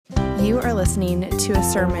You are listening to a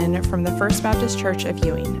sermon from the First Baptist Church of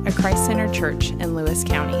Ewing, a Christ-centered church in Lewis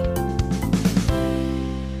County.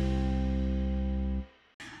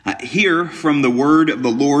 Hear from the word of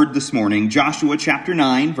the Lord this morning, Joshua chapter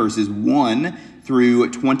 9, verses 1 through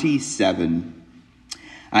 27.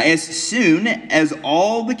 As soon as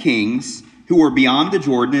all the kings who were beyond the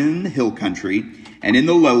Jordan in the hill country and in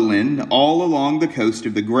the lowland, all along the coast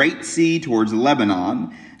of the Great Sea towards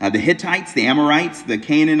Lebanon, the Hittites, the Amorites, the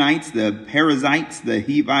Canaanites, the Perizzites, the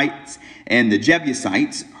Hivites, and the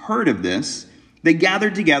Jebusites heard of this, they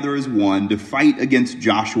gathered together as one to fight against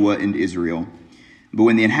Joshua and Israel. But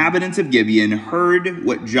when the inhabitants of Gibeon heard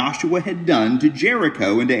what Joshua had done to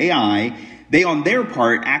Jericho and to Ai, they on their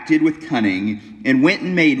part acted with cunning and went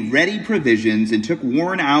and made ready provisions and took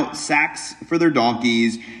worn-out sacks for their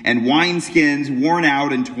donkeys and wineskins worn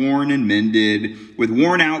out and torn and mended, with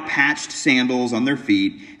worn-out patched sandals on their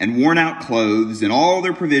feet and worn-out clothes, and all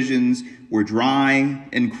their provisions were dry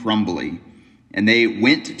and crumbly. And they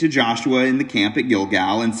went to Joshua in the camp at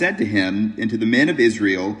Gilgal and said to him and to the men of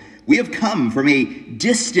Israel, "We have come from a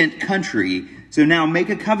distant country, so now make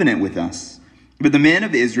a covenant with us." But the men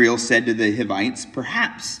of Israel said to the Hivites,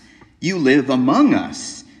 "Perhaps you live among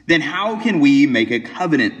us. Then how can we make a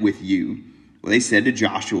covenant with you?" Well, they said to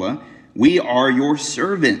Joshua, "We are your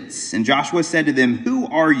servants." And Joshua said to them, "Who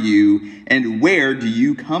are you, and where do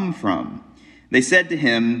you come from?" They said to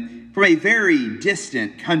him, "From a very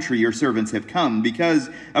distant country your servants have come, because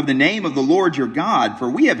of the name of the Lord your God, for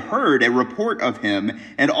we have heard a report of him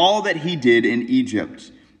and all that he did in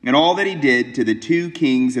Egypt, and all that he did to the two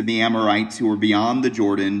kings of the Amorites who were beyond the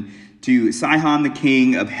Jordan, to Sihon the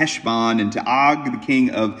king of Heshbon, and to Og the king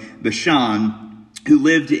of Bashan, who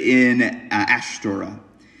lived in Ashtoreth.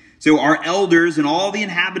 So our elders and all the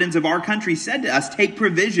inhabitants of our country said to us, 'Take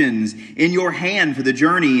provisions in your hand for the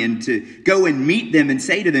journey, and to go and meet them and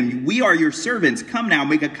say to them, we are your servants. Come now,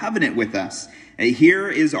 make a covenant with us. Here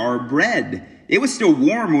is our bread. It was still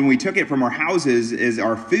warm when we took it from our houses as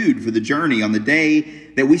our food for the journey on the day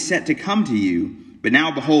that we set to come to you. But now,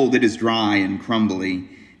 behold, it is dry and crumbly.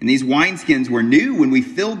 And these wineskins were new when we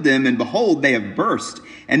filled them, and behold, they have burst.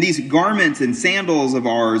 And these garments and sandals of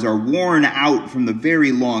ours are worn out from the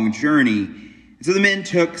very long journey." And so the men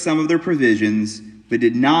took some of their provisions, but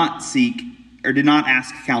did not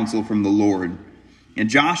ask counsel from the Lord. And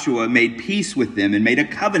Joshua made peace with them and made a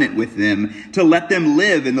covenant with them to let them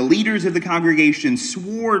live. And the leaders of the congregation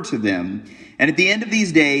swore to them. And at the end of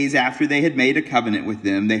these days, after they had made a covenant with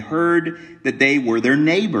them, they heard that they were their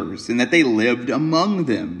neighbors and that they lived among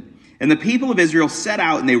them. And the people of Israel set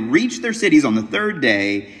out, and they reached their cities on the third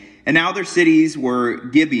day. And now their cities were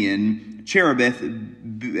Gibeon, Cherubith,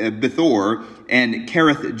 Bethor, and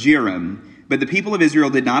Kereth Jearim. But the people of Israel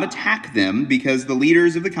did not attack them, because the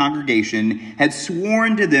leaders of the congregation had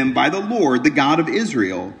sworn to them by the Lord, the God of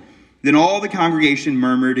Israel. Then all the congregation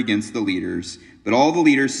murmured against the leaders. But all the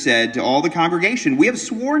leaders said to all the congregation, "We have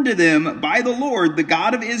sworn to them by the Lord, the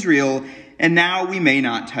God of Israel, and now we may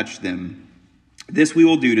not touch them. This we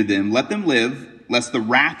will do to them. Let them live, lest the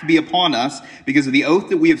wrath be upon us because of the oath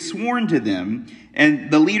that we have sworn to them." And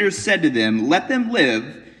the leaders said to them, "Let them live."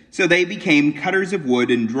 So they became cutters of wood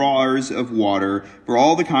and drawers of water for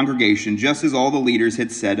all the congregation, just as all the leaders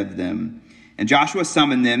had said of them. And Joshua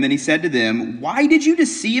summoned them, and he said to them, "Why did you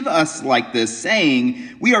deceive us like this, saying,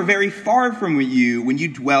 'We are very far from you when you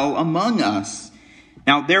dwell among us'?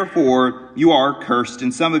 Now therefore you are cursed,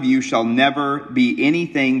 and some of you shall never be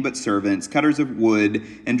anything but servants, cutters of wood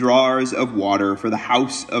and drawers of water for the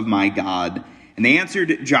house of my God." And they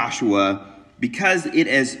answered Joshua, "Because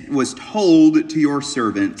it was told to your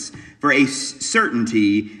servants for a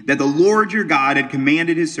certainty that the Lord your God had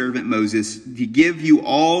commanded his servant Moses to give you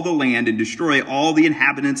all the land and destroy all the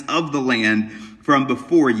inhabitants of the land from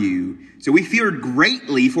before you. So we feared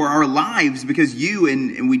greatly for our lives because you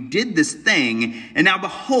and we did this thing. And now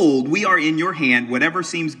behold, we are in your hand. Whatever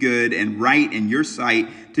seems good and right in your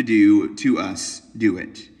sight to do to us, do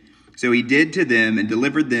it." So he did to them and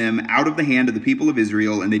delivered them out of the hand of the people of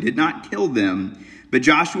Israel, and they did not kill them. But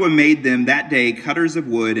Joshua made them that day cutters of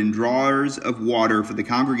wood and drawers of water for the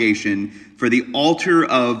congregation, for the altar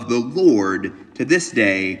of the Lord to this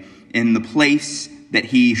day, in the place that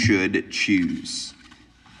he should choose.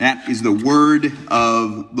 That is the word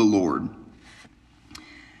of the Lord.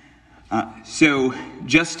 So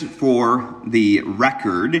just for the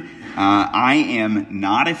record, I am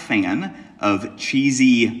not a fan of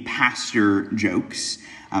cheesy pastor jokes.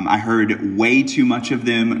 I heard way too much of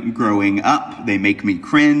them growing up. They make me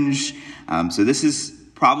cringe. So this is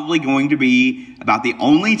probably going to be about the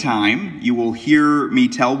only time you will hear me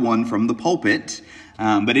tell one from the pulpit.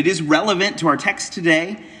 But it is relevant to our text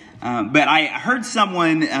today. But I heard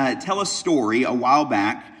someone tell a story a while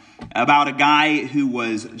back about a guy who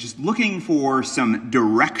was just looking for some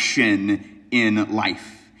direction in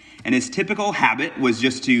life. And his typical habit was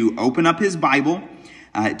just to open up his Bible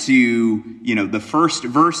to, the first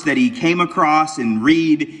verse that he came across and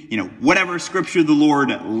read, whatever scripture the Lord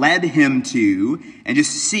led him to, and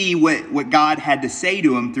just see what God had to say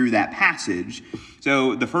to him through that passage.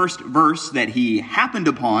 So the first verse that he happened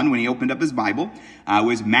upon when he opened up his Bible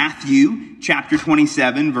was Matthew chapter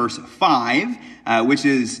 27, verse 5, which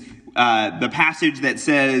is the passage that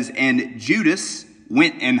says, "And Judas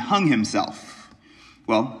went and hung himself."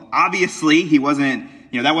 Well, obviously he wasn't,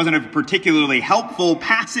 that wasn't a particularly helpful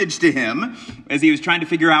passage to him as he was trying to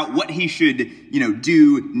figure out what he should,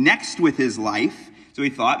 do next with his life. So he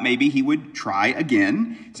thought maybe he would try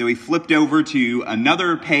again. So he flipped over to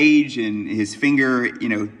another page and his finger,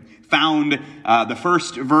 found the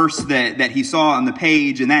first verse that he saw on the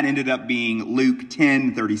page, and that ended up being Luke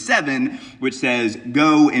 10:37, which says,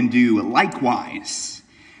 "Go and do likewise."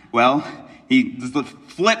 Well, he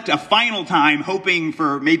flipped a final time, hoping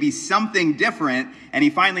for maybe something different, and he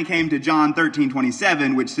finally came to John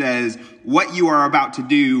 13:27, which says, "What you are about to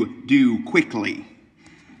do quickly."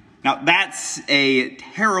 Now, that's a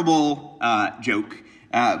terrible joke,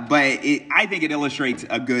 but I think it illustrates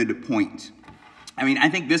a good point. I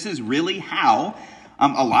think this is really how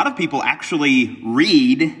a lot of people actually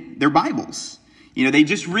read their Bibles. They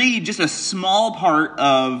just read just a small part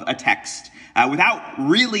of a text without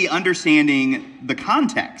really understanding the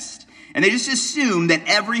context. And they just assume that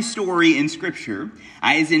every story in Scripture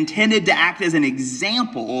is intended to act as an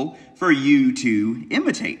example for you to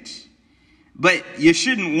imitate. But you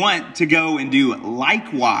shouldn't want to go and do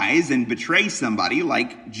likewise and betray somebody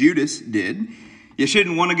like Judas did. You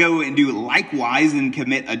shouldn't want to go and do likewise and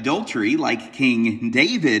commit adultery like King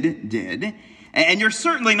David did. And you're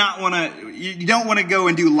certainly you don't want to go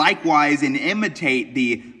and do likewise and imitate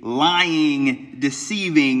the lying,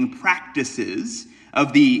 deceiving practices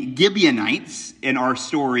of the Gibeonites in our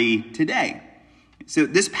story today. So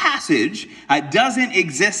this passage doesn't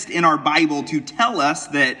exist in our Bible to tell us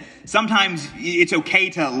that sometimes it's okay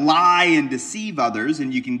to lie and deceive others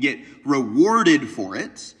and you can get rewarded for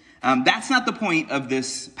it. That's not the point of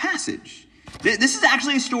this passage. This is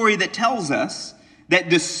actually a story that tells us that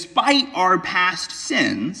despite our past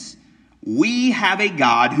sins, we have a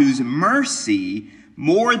God whose mercy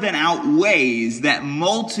more than outweighs that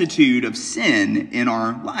multitude of sin in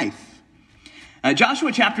our life.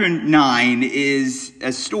 Joshua chapter 9 is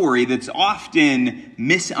a story that's often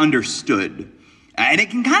misunderstood. And it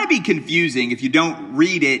can kind of be confusing if you don't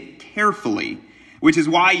read it carefully, which is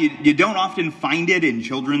why you don't often find it in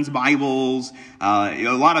children's Bibles. A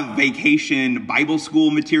lot of vacation Bible school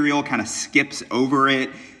material kind of skips over it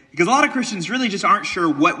because a lot of Christians really just aren't sure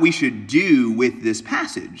what we should do with this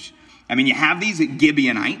passage. You have these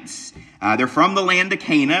Gibeonites. They're from the land of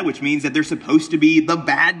Canaan, which means that they're supposed to be the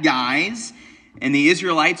bad guys. And the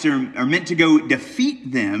Israelites are meant to go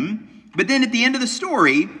defeat them. But then at the end of the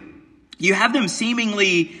story, you have them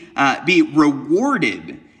seemingly be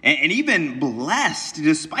rewarded and even blessed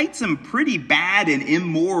despite some pretty bad and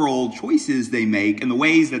immoral choices they make and the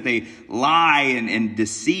ways that they lie and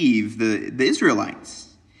deceive the Israelites.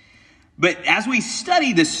 But as we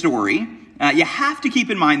study this story, you have to keep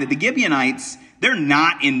in mind that the Gibeonites, they're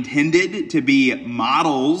not intended to be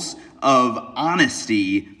models of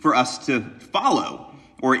honesty for us to follow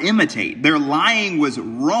or imitate. Their lying was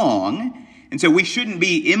wrong, and so we shouldn't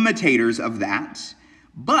be imitators of that.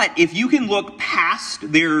 But if you can look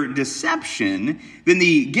past their deception, then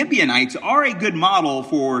the Gibeonites are a good model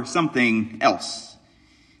for something else.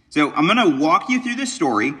 So I'm going to walk you through this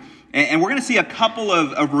story, and we're going to see a couple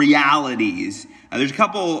of realities. There's a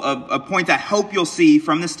couple of points I hope you'll see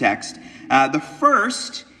from this text. The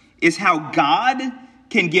first is how God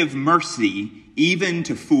can give mercy even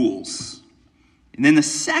to fools. And then the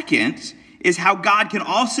second is how God can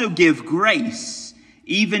also give grace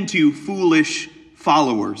even to foolish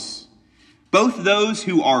followers. Both those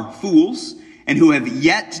who are fools and who have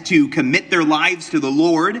yet to commit their lives to the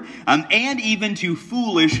Lord, and even to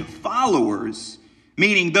foolish followers,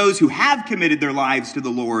 meaning those who have committed their lives to the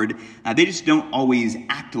Lord, they just don't always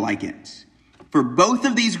act like it. For both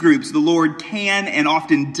of these groups, the Lord can and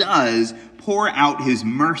often does pour out his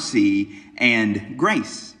mercy and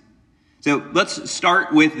grace. So let's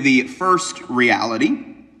start with the first reality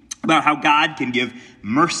about how God can give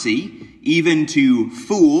mercy even to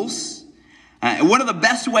fools. One of the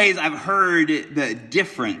best ways I've heard the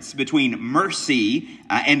difference between mercy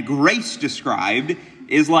and grace described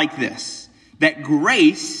is like this: that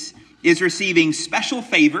grace is receiving special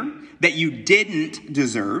favor that you didn't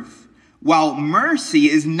deserve, while mercy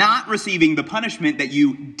is not receiving the punishment that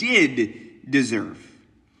you did deserve.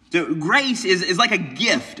 So grace is like a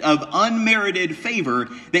gift of unmerited favor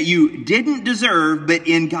that you didn't deserve, but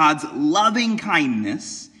in God's loving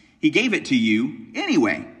kindness, he gave it to you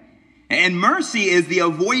anyway. And mercy is the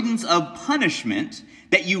avoidance of punishment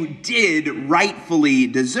that you did rightfully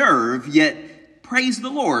deserve, yet praise the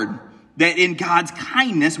Lord that in God's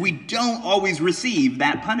kindness, we don't always receive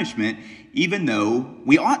that punishment, even though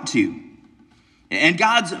we ought to. And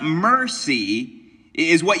God's mercy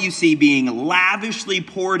is what you see being lavishly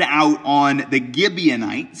poured out on the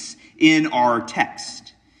Gibeonites in our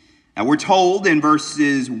text. Now, we're told in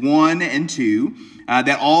verses 1 and 2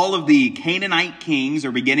 that all of the Canaanite kings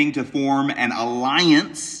are beginning to form an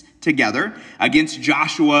alliance together against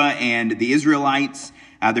Joshua and the Israelites.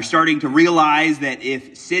 They're starting to realize that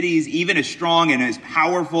if cities even as strong and as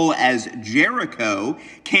powerful as Jericho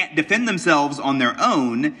can't defend themselves on their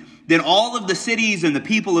own, then all of the cities and the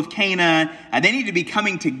people of Canaan, they need to be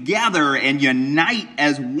coming together and unite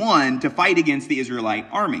as one to fight against the Israelite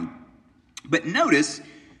army. But notice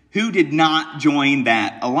who did not join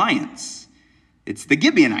that alliance. It's the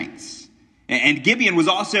Gibeonites. And Gibeon was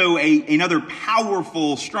also another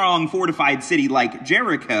powerful, strong, fortified city like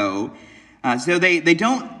Jericho. So they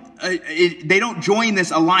don't join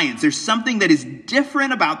this alliance. There's something that is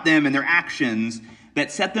different about them and their actions that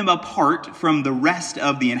set them apart from the rest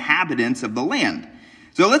of the inhabitants of the land.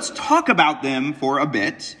 So let's talk about them for a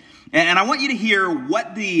bit. And I want you to hear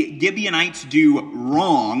what the Gibeonites do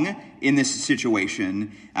wrong in this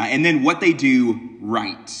situation, and then what they do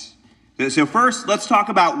right. So first, let's talk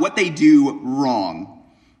about what they do wrong.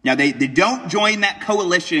 Now, they don't join that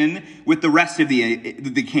coalition with the rest of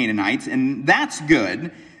the Canaanites, and that's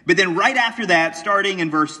good. But then right after that, starting in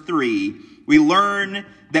verse 3, we learn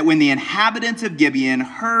that when the inhabitants of Gibeon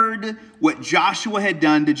heard what Joshua had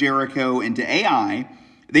done to Jericho and to Ai,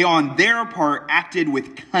 they on their part acted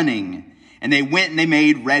with cunning. And they went and they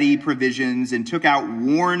made ready provisions and took out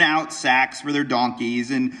worn out sacks for their donkeys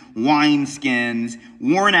and wineskins,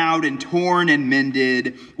 worn out and torn and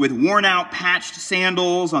mended, with worn out patched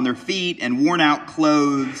sandals on their feet and worn out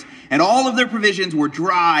clothes. And all of their provisions were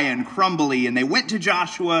dry and crumbly. And they went to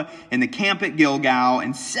Joshua in the camp at Gilgal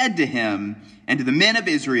and said to him and to the men of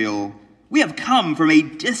Israel, "We have come from a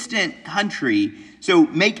distant country, so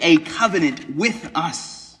make a covenant with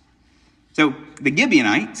us." So the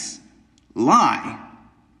Gibeonites lie.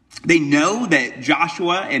 They know that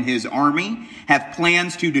Joshua and his army have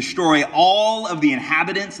plans to destroy all of the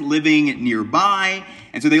inhabitants living nearby.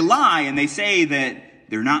 And so they lie and they say that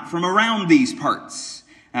they're not from around these parts.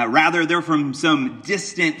 Rather, they're from some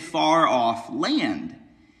distant, far-off land.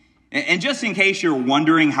 And just in case you're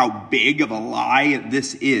wondering how big of a lie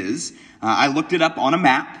this is, I looked it up on a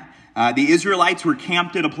map. The Israelites were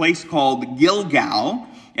camped at a place called Gilgal,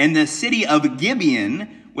 and the city of Gibeon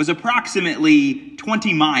was approximately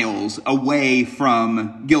 20 miles away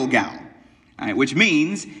from Gilgal, which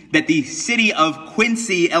means that the city of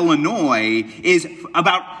Quincy, Illinois is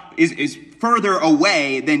further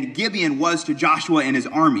away than Gibeon was to Joshua and his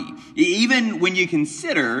army. Even when you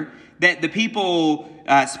consider that the people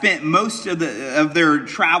spent most of their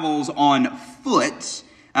travels on foot,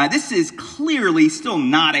 this is clearly still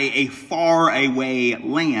not a far away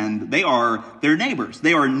land. They are their neighbors.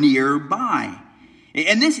 They are nearby.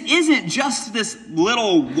 And this isn't just this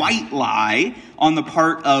little white lie on the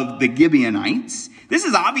part of the Gibeonites. This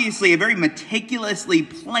is obviously a very meticulously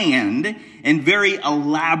planned and very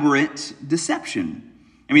elaborate deception.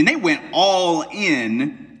 I mean, they went all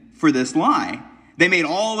in for this lie. They made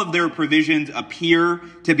all of their provisions appear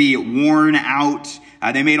to be worn out.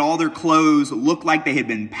 They made all their clothes look like they had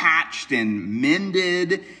been patched and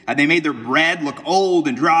mended. They made their bread look old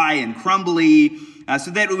and dry and crumbly, so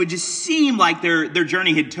that it would just seem like their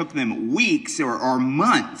journey had took them weeks or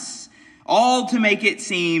months, all to make it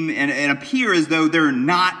seem and appear as though they're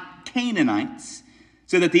not Canaanites,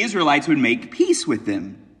 so that the Israelites would make peace with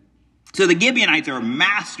them. So the Gibeonites are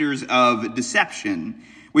masters of deception,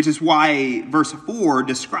 which is why verse 4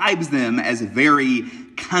 describes them as very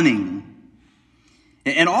cunning.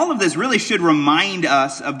 And all of this really should remind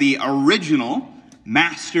us of the original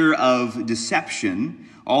master of deception,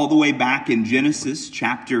 all the way back in Genesis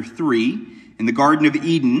chapter 3, in the Garden of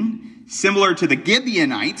Eden. Similar to the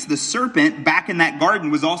Gibeonites, the serpent back in that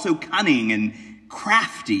garden was also cunning and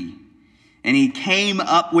crafty. And he came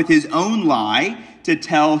up with his own lie to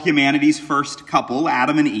tell humanity's first couple,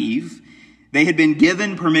 Adam and Eve. They had been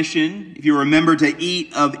given permission, if you remember, to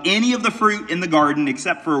eat of any of the fruit in the garden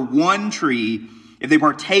except for one tree. if they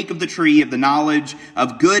partake of the tree of the knowledge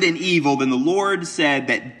of good and evil, then the Lord said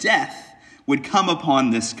that death would come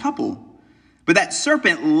upon this couple. But that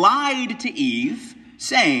serpent lied to Eve,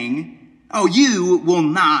 saying, "Oh, you will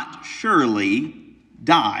not surely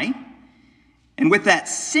die." And with that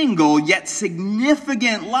single yet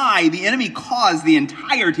significant lie, the enemy caused the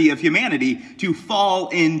entirety of humanity to fall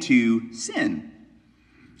into sin.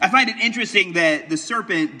 I find it interesting that the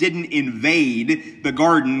serpent didn't invade the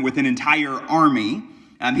garden with an entire army.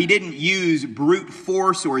 He didn't use brute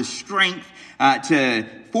force or his strength to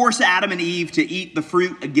force Adam and Eve to eat the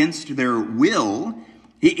fruit against their will.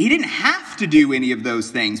 He didn't have to do any of those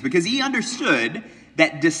things because he understood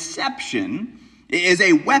that deception is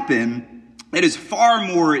a weapon that is far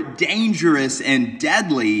more dangerous and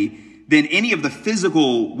deadly than any of the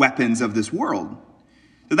physical weapons of this world.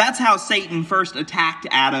 So that's how Satan first attacked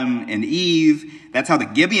Adam and Eve. That's how the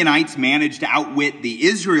Gibeonites managed to outwit the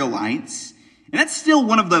Israelites. And that's still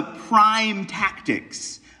one of the prime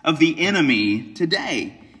tactics of the enemy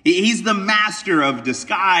today. He's the master of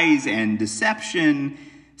disguise and deception.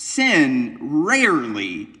 Sin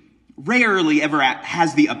rarely ever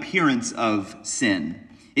has the appearance of sin.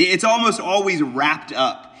 It's almost always wrapped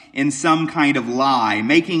up in some kind of lie,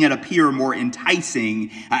 making it appear more enticing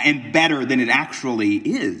and better than it actually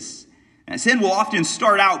is. Sin will often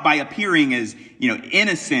start out by appearing as,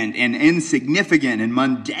 innocent and insignificant and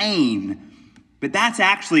mundane. But that's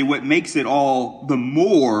actually what makes it all the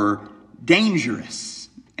more dangerous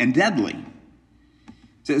and deadly.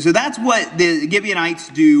 So that's what the Gibeonites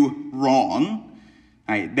do wrong.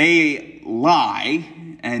 Right? They lie,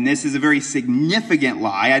 and this is a very significant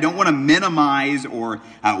lie. I don't want to minimize or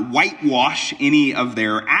whitewash any of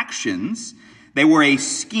their actions. They were a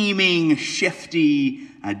scheming, shifty,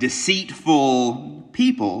 deceitful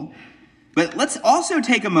people. But let's also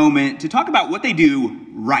take a moment to talk about what they do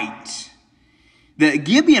right. The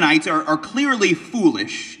Gibeonites are clearly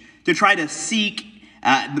foolish to try to seek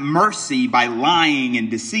mercy by lying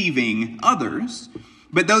and deceiving others.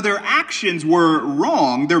 But though their actions were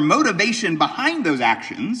wrong, their motivation behind those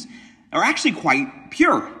actions are actually quite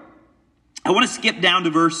pure. I want to skip down to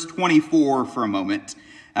verse 24 for a moment,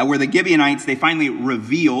 where the Gibeonites, they finally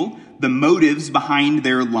reveal the motives behind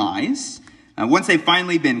their lies. Once they've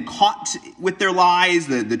finally been caught with their lies,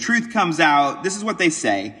 the truth comes out. This is what they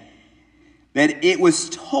say, that it was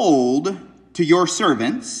told to your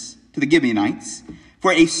servants, to the Gibeonites,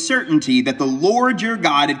 for a certainty that the Lord your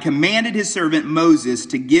God had commanded his servant Moses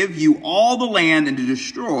to give you all the land and to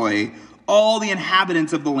destroy all the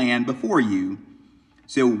inhabitants of the land before you.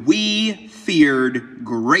 So we feared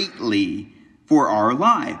greatly for our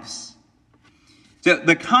lives. So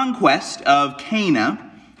the conquest of Canaan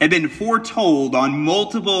had been foretold on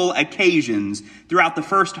multiple occasions throughout the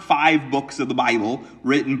first 5 books of the Bible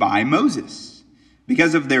written by Moses.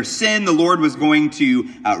 Because of their sin, the Lord was going to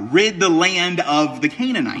rid the land of the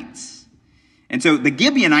Canaanites. And so the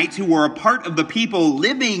Gibeonites, who were a part of the people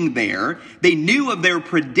living there, they knew of their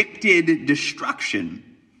predicted destruction.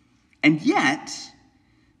 And yet,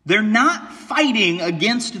 they're not fighting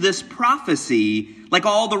against this prophecy like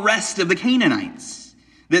all the rest of the Canaanites.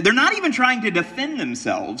 They're not even trying to defend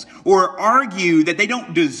themselves or argue that they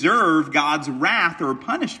don't deserve God's wrath or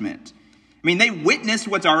punishment. I mean, they witnessed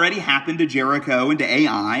what's already happened to Jericho and to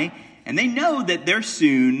Ai, and they know that they're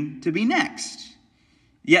soon to be next.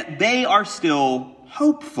 Yet they are still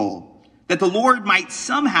hopeful that the Lord might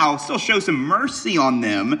somehow still show some mercy on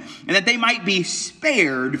them and that they might be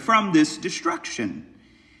spared from this destruction.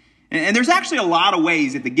 And there's actually a lot of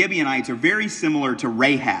ways that the Gibeonites are very similar to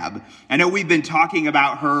Rahab. I know we've been talking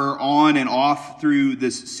about her on and off through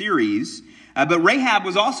this series, but Rahab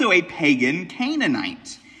was also a pagan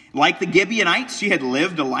Canaanite. Like the Gibeonites, she had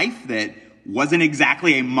lived a life that wasn't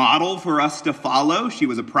exactly a model for us to follow. She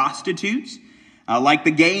was a prostitute. Like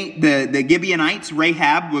the Gibeonites,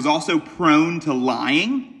 Rahab was also prone to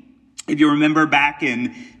lying. If you remember back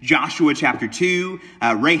in Joshua chapter 2,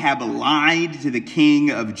 Rahab lied to the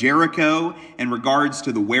king of Jericho in regards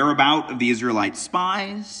to the whereabouts of the Israelite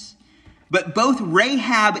spies. But both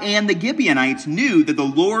Rahab and the Gibeonites knew that the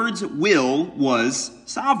Lord's will was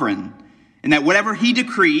sovereign, and that whatever he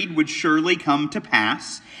decreed would surely come to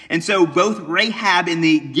pass. And so both Rahab and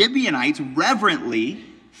the Gibeonites reverently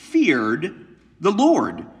feared the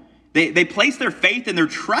Lord. They placed their faith and their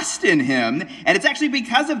trust in him. And it's actually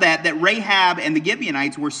because of that Rahab and the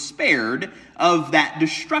Gibeonites were spared of that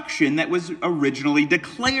destruction that was originally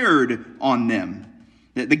declared on them.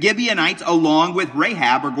 The Gibeonites, along with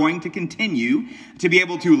Rahab, are going to continue to be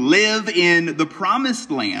able to live in the promised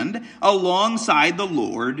land alongside the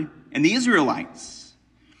Lord and the Israelites.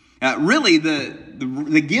 Really,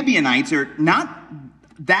 the Gibeonites are not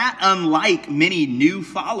that unlike many new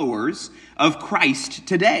followers of Christ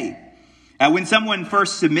today. When someone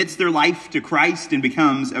first submits their life to Christ and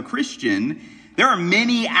becomes a Christian, there are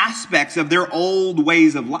many aspects of their old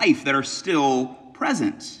ways of life that are still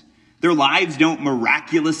present. Their lives don't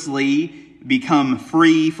miraculously become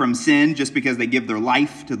free from sin just because they give their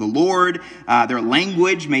life to the Lord. Their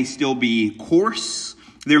language may still be coarse.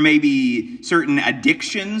 There may be certain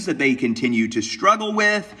addictions that they continue to struggle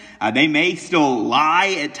with. They may still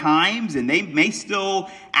lie at times, and they may still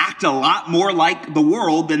act a lot more like the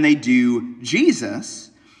world than they do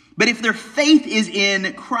Jesus. But if their faith is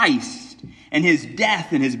in Christ and his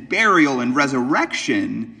death and his burial and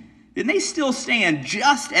resurrection, then they still stand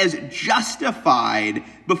just as justified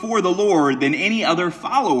before the Lord than any other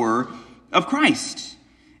follower of Christ.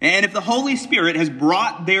 And if the Holy Spirit has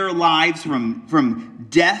brought their lives from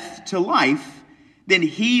death to life, then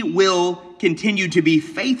he will continue to be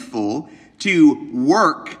faithful to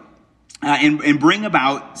work and bring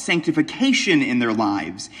about sanctification in their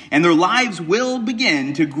lives. And their lives will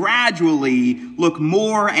begin to gradually look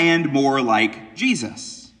more and more like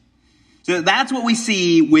Jesus. So that's what we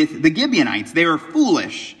see with the Gibeonites. They are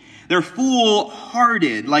foolish. They're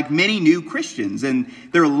foolhardy, like many new Christians, and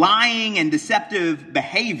their lying and deceptive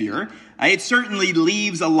behavior, it certainly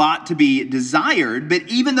leaves a lot to be desired. But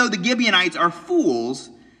even though the Gibeonites are fools,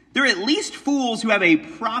 they're at least fools who have a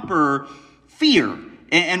proper fear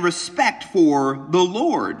and respect for the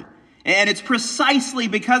Lord. And it's precisely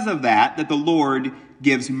because of that that the Lord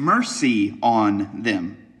gives mercy on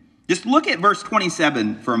them. Just look at verse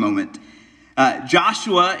 27 for a moment.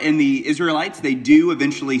 Joshua and the Israelites, they do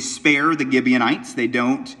eventually spare the Gibeonites. They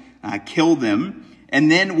don't kill them.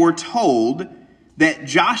 And then we're told that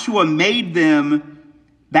Joshua made them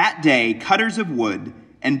that day cutters of wood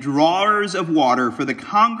and drawers of water for the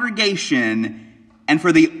congregation and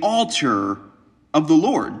for the altar of the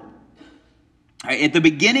Lord. At the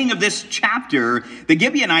beginning of this chapter, the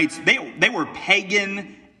Gibeonites, they were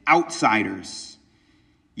pagan outsiders.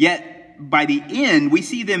 Yet, by the end, we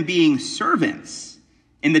see them being servants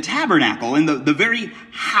in the tabernacle, in the very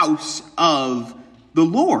house of the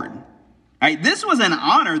Lord. Right? This was an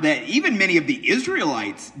honor that even many of the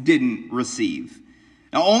Israelites didn't receive.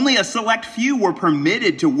 Now, only a select few were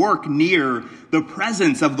permitted to work near the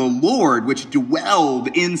presence of the Lord, which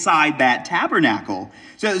dwelled inside that tabernacle.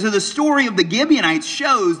 So the story of the Gibeonites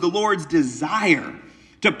shows the Lord's desire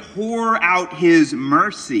to pour out his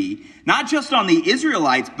mercy, not just on the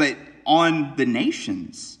Israelites, but on the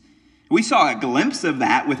nations. We saw a glimpse of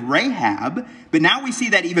that with Rahab, but now we see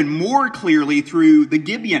that even more clearly through the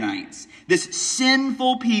Gibeonites. This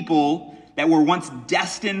sinful people that were once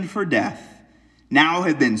destined for death now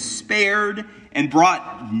have been spared and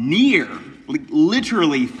brought near,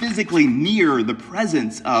 literally, physically near the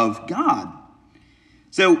presence of God.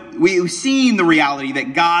 So we've seen the reality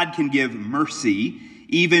that God can give mercy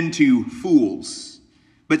even to fools.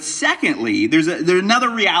 But secondly, there's another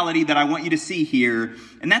reality that I want you to see here,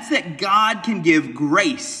 and that's that God can give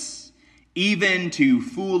grace even to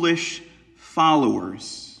foolish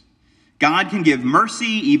followers. God can give mercy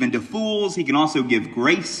even to fools. He can also give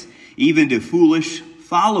grace even to foolish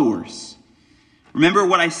followers. Remember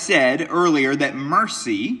what I said earlier, that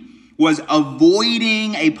mercy was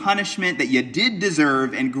avoiding a punishment that you did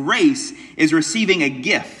deserve, and grace is receiving a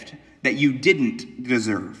gift that you didn't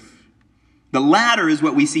deserve. The latter is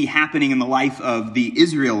what we see happening in the life of the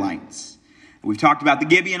Israelites. We've talked about the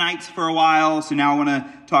Gibeonites for a while, so now I want to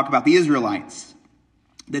talk about the Israelites.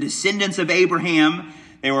 The descendants of Abraham,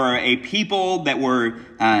 they were a people that were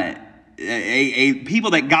a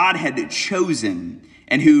people that God had chosen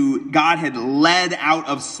and who God had led out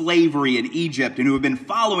of slavery in Egypt and who have been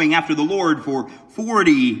following after the Lord for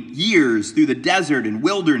 40 years through the desert and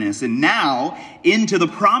wilderness, and now into the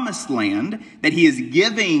promised land that he is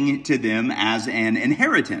giving to them as an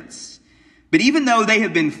inheritance. But even though they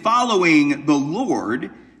have been following the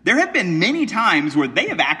Lord, there have been many times where they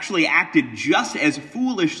have actually acted just as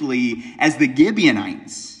foolishly as the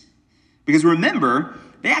Gibeonites. Because remember,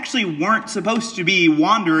 they actually weren't supposed to be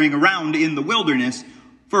wandering around in the wilderness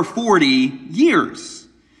for 40 years.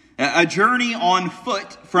 A journey on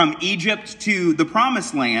foot from Egypt to the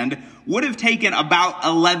promised land would have taken about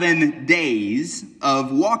 11 days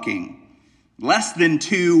of walking, less than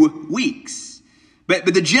 2 weeks. But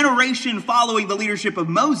the generation following the leadership of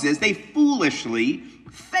Moses, they foolishly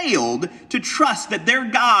failed to trust that their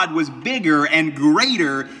God was bigger and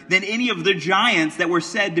greater than any of the giants that were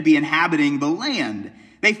said to be inhabiting the land.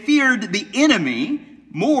 They feared the enemy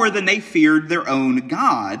more than they feared their own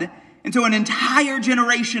God. And so an entire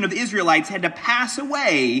generation of Israelites had to pass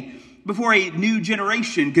away before a new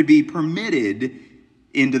generation could be permitted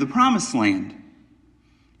into the promised land.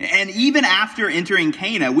 And even after entering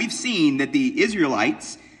Canaan, we've seen that the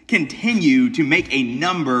Israelites continue to make a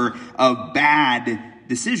number of bad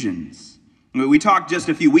decisions. We talked just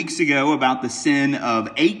a few weeks ago about the sin of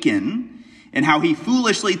Achan and how he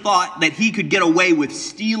foolishly thought that he could get away with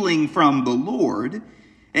stealing from the Lord.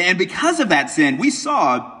 And because of that sin, we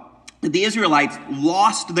saw that the Israelites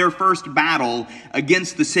lost their first battle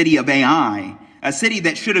against the city of Ai, a city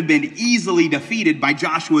that should have been easily defeated by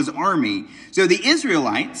Joshua's army. So the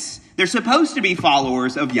Israelites, they're supposed to be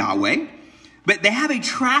followers of Yahweh, but they have a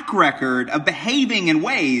track record of behaving in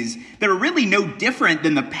ways that are really no different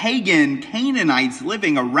than the pagan Canaanites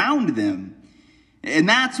living around them. And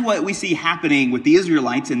that's what we see happening with the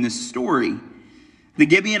Israelites in this story. The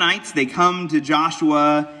Gibeonites, they come to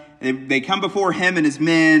Joshua. They come before him and his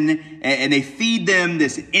men, and they feed them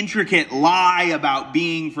this intricate lie about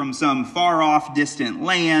being from some far-off distant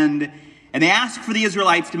land. And they ask for the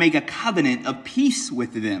Israelites to make a covenant of peace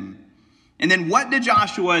with them. And then what did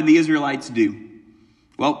Joshua and the Israelites do?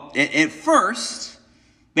 Well, at first,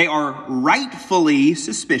 they are rightfully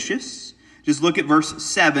suspicious. Just look at verse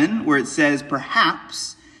 7, where it says,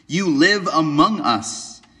 "Perhaps you live among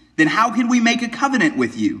us. Then how can we make a covenant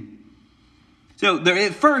with you?" So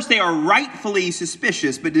at first, they are rightfully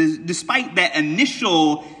suspicious, but despite that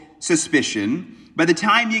initial suspicion, by the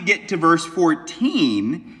time you get to verse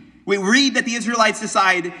 14, we read that the Israelites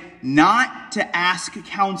decide not to ask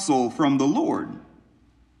counsel from the Lord.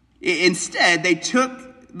 Instead, they took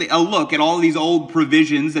a look at all these old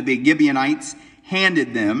provisions that the Gibeonites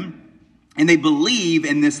handed them, and they believe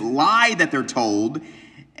in this lie that they're told.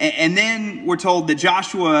 And then we're told that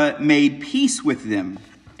Joshua made peace with them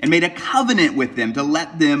and made a covenant with them to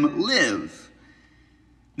let them live.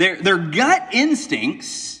 Their gut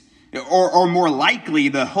instincts, or more likely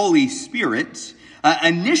the Holy Spirit,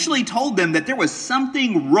 initially told them that there was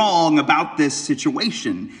something wrong about this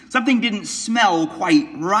situation. Something didn't smell quite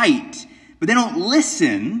right. But they don't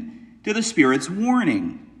listen to the Spirit's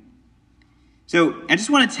warning. So I just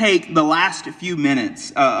want to take the last few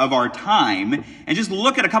minutes of our time and just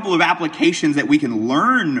look at a couple of applications that we can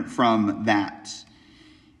learn from that.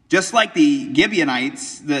 Just like the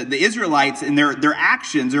Gibeonites, the Israelites and their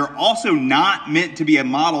actions are also not meant to be a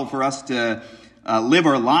model for us to live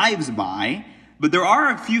our lives by, but there are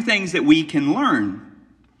a few things that we can learn.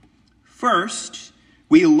 First,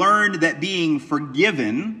 we learned that being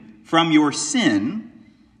forgiven from your sin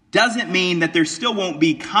doesn't mean that there still won't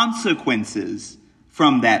be consequences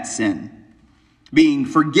from that sin. Being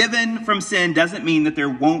forgiven from sin doesn't mean that there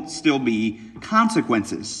won't still be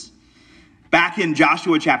consequences. Back in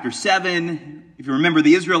Joshua chapter 7, if you remember,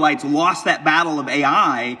 the Israelites lost that battle of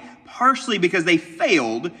Ai partially because they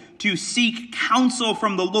failed to seek counsel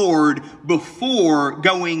from the Lord before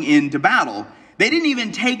going into battle. They didn't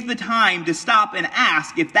even take the time to stop and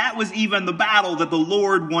ask if that was even the battle that the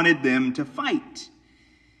Lord wanted them to fight.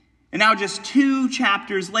 And now just 2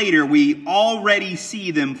 chapters later, we already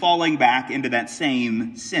see them falling back into that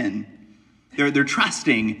same sin. They're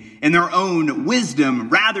trusting in their own wisdom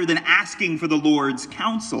rather than asking for the Lord's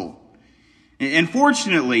counsel. And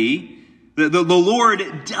fortunately, the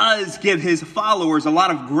Lord does give his followers a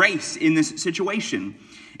lot of grace in this situation.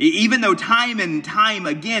 Even though time and time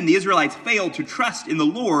again the Israelites fail to trust in the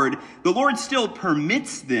Lord still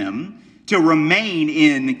permits them to remain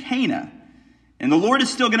in Canaan. And the Lord is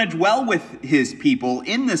still going to dwell with his people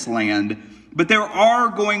in this land, but there are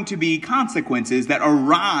going to be consequences that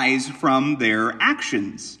arise from their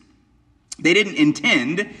actions. They didn't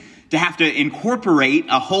intend to have to incorporate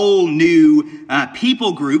a whole new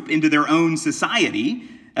people group into their own society,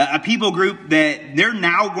 a people group that they're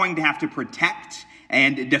now going to have to protect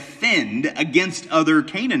and defend against other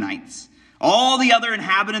Canaanites. All the other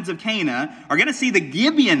inhabitants of Canaan are going to see the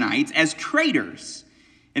Gibeonites as traitors.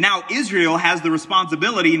 And now Israel has the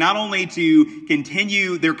responsibility not only to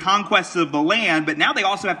continue their conquests of the land, but now they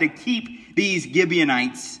also have to keep these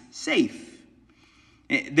Gibeonites safe.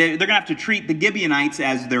 They're going to have to treat the Gibeonites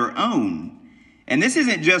as their own. And this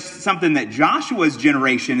isn't just something that Joshua's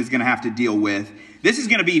generation is going to have to deal with. This is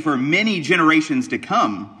going to be for many generations to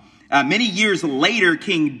come. Many years later,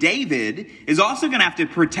 King David is also going to have to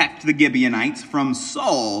protect the Gibeonites from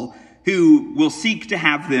Saul, who will seek to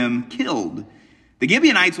have them killed. The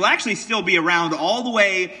Gibeonites will actually still be around all the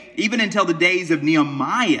way even until the days of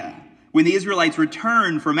Nehemiah, when the Israelites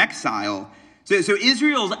return from exile. So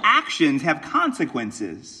Israel's actions have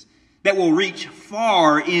consequences that will reach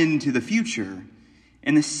far into the future.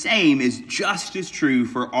 And the same is just as true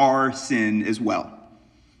for our sin as well.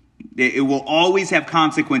 It will always have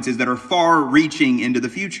consequences that are far-reaching into the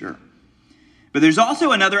future. But there's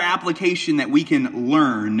also another application that we can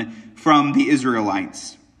learn from the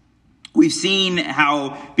Israelites. We've seen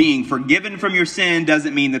how being forgiven from your sin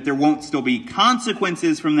doesn't mean that there won't still be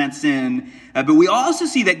consequences from that sin. But we also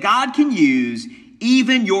see that God can use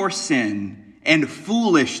even your sin and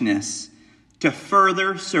foolishness to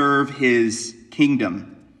further serve his kingdom.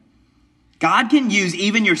 God can use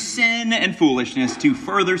even your sin and foolishness to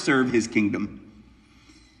further serve his kingdom.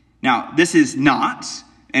 Now, this is not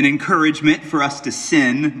an encouragement for us to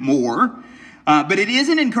sin more, but it is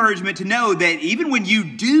an encouragement to know that even when you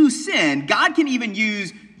do sin, God can even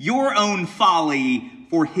use your own folly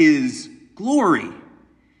for his glory.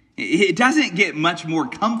 It doesn't get much more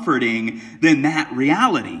comforting than that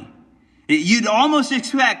reality. You'd almost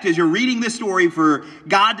expect, as you're reading this story, for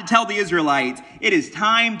God to tell the Israelites, it is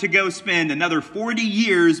time to go spend another 40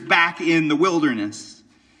 years back in the wilderness.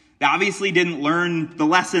 They obviously didn't learn the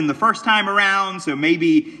lesson the first time around, so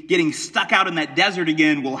maybe getting stuck out in that desert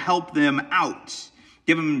again will help them out.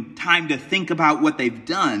 Give them time to think about what they've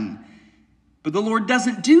done. But the Lord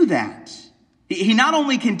doesn't do that. He not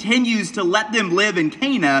only continues to let them live in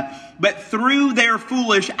Canaan, but through their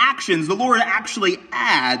foolish actions, the Lord actually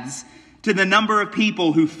adds to the number of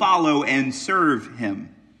people who follow and serve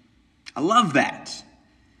him. I love that.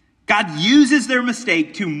 God uses their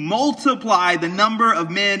mistake to multiply the number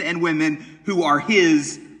of men and women who are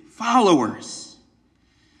his followers.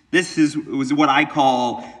 This was what I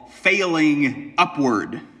call failing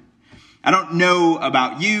upward. I don't know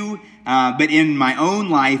about you, but in my own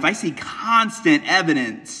life, I see constant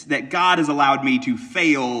evidence that God has allowed me to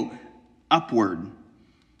fail upward.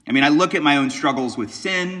 I mean, I look at my own struggles with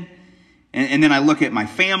sin, and then I look at my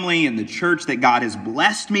family and the church that God has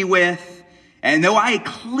blessed me with. And though I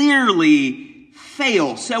clearly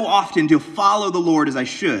fail so often to follow the Lord as I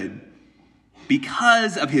should,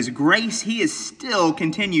 because of his grace, he has still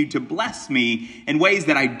continued to bless me in ways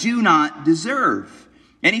that I do not deserve.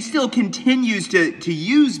 And he still continues to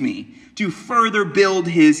use me to further build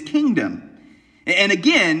his kingdom. And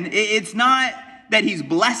again, it's not that he's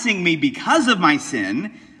blessing me because of my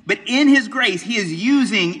sin, but in his grace, he is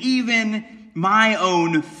using even my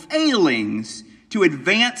own failings to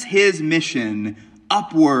advance his mission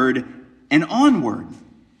upward and onward.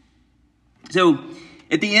 So,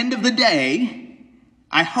 at the end of the day,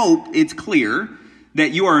 I hope it's clear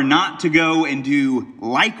that you are not to go and do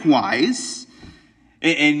likewise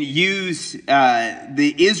and use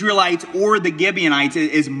the Israelites or the Gibeonites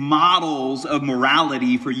as models of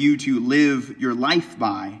morality for you to live your life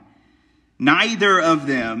by. Neither of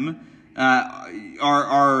them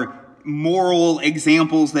are moral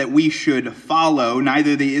examples that we should follow,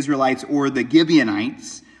 neither the Israelites or the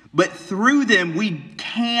Gibeonites. But through them, we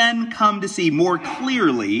can come to see more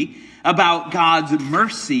clearly about God's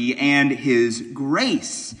mercy and his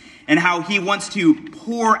grace, and how he wants to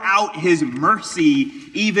pour out his mercy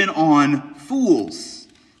even on fools.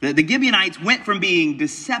 The Gibeonites went from being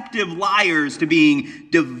deceptive liars to being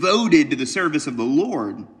devoted to the service of the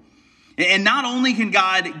Lord. And not only can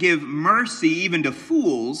God give mercy even to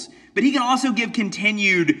fools, but he can also give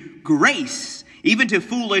continued grace even to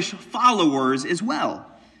foolish followers as well.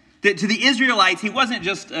 That to the Israelites, he wasn't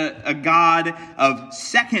just a God of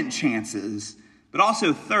second chances, but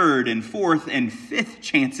also third and fourth and fifth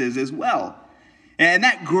chances as well. And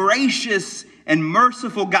that gracious and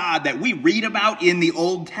merciful God that we read about in the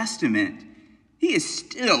Old Testament, he is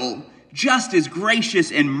still just as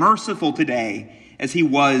gracious and merciful today as he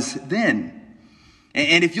was then.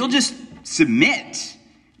 And if you'll just submit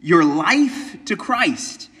your life to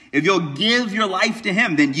Christ, if you'll give your life to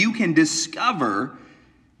him, then you can discover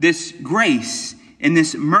this grace and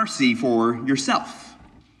this mercy for yourself.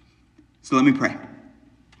 So let me pray.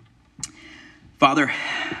 Father,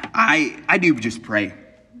 I do just pray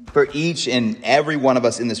for each and every one of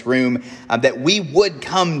us in this room that we would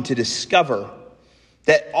come to discover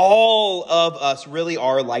that all of us really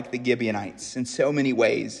are like the Gibeonites in so many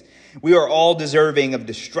ways. We are all deserving of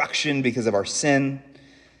destruction because of our sin.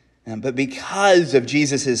 But because of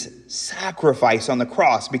Jesus' sacrifice on the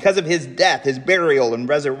cross, because of his death, his burial, and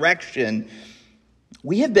resurrection,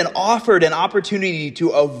 we have been offered an opportunity to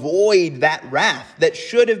avoid that wrath that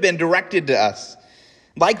should have been directed to us.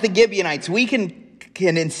 Like the Gibeonites, we can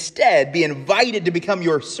instead be invited to become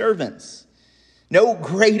your servants. No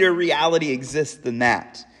greater reality exists than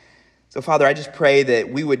that. So, Father, I just pray that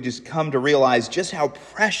we would just come to realize just how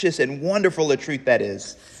precious and wonderful a truth that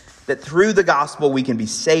is. That through the gospel we can be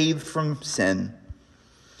saved from sin.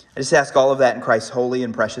 I just ask all of that in Christ's holy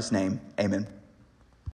and precious name. Amen.